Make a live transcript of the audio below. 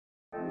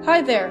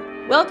Hi there,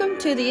 welcome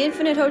to the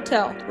Infinite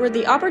Hotel, where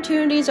the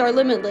opportunities are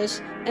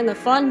limitless and the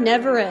fun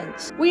never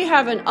ends. We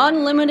have an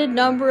unlimited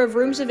number of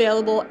rooms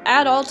available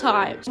at all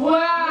times.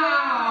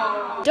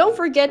 Wow! Don't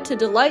forget to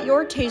delight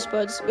your taste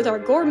buds with our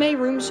gourmet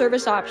room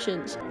service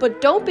options. But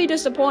don't be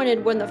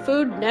disappointed when the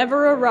food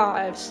never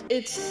arrives.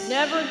 It's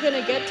never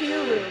gonna get to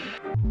your room.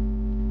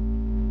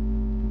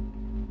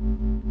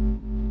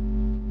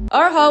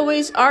 Our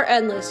hallways are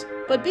endless,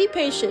 but be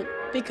patient,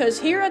 because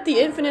here at the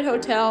Infinite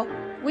Hotel,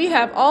 we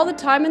have all the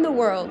time in the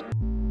world.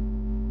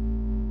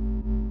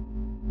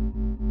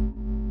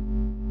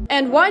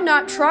 And why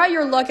not try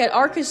your luck at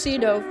our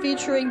casino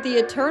featuring the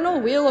Eternal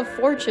Wheel of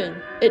Fortune?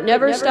 It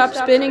never stops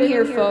spinning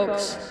here,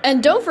 folks.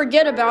 And don't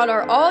forget about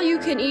our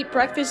all-you-can-eat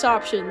breakfast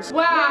options.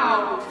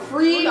 Wow!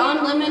 Free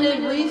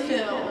unlimited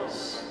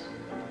refills.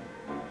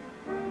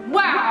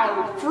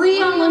 Wow! Free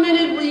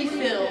unlimited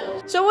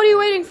refills. So what are you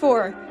waiting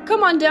for?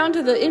 Come on down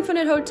to the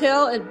Infinite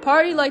Hotel and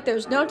party like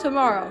there's no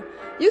tomorrow.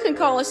 You can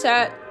call us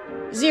at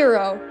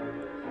 0.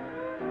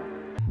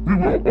 We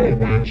will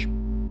always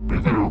be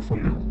there for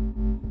you.